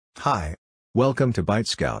Hi. Welcome to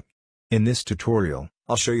ByteScout. In this tutorial,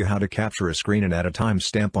 I'll show you how to capture a screen and add a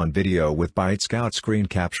timestamp on video with ByteScout Screen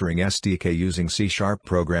Capturing SDK using C#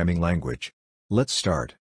 programming language. Let's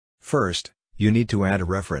start. First, you need to add a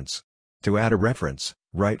reference. To add a reference,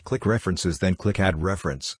 right-click References, then click Add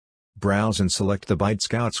Reference. Browse and select the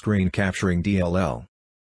ByteScout Screen Capturing DLL.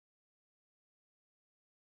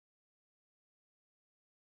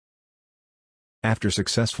 After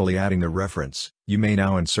successfully adding the reference, you may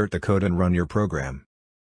now insert the code and run your program.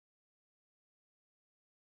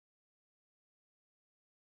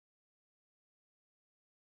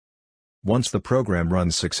 Once the program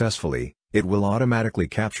runs successfully, it will automatically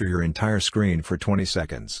capture your entire screen for 20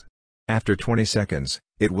 seconds. After 20 seconds,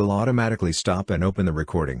 it will automatically stop and open the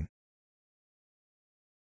recording.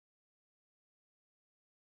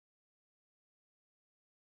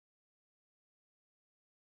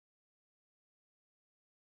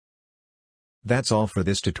 That's all for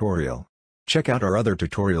this tutorial. Check out our other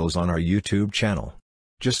tutorials on our YouTube channel.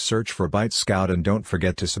 Just search for ByteScout and don't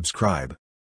forget to subscribe.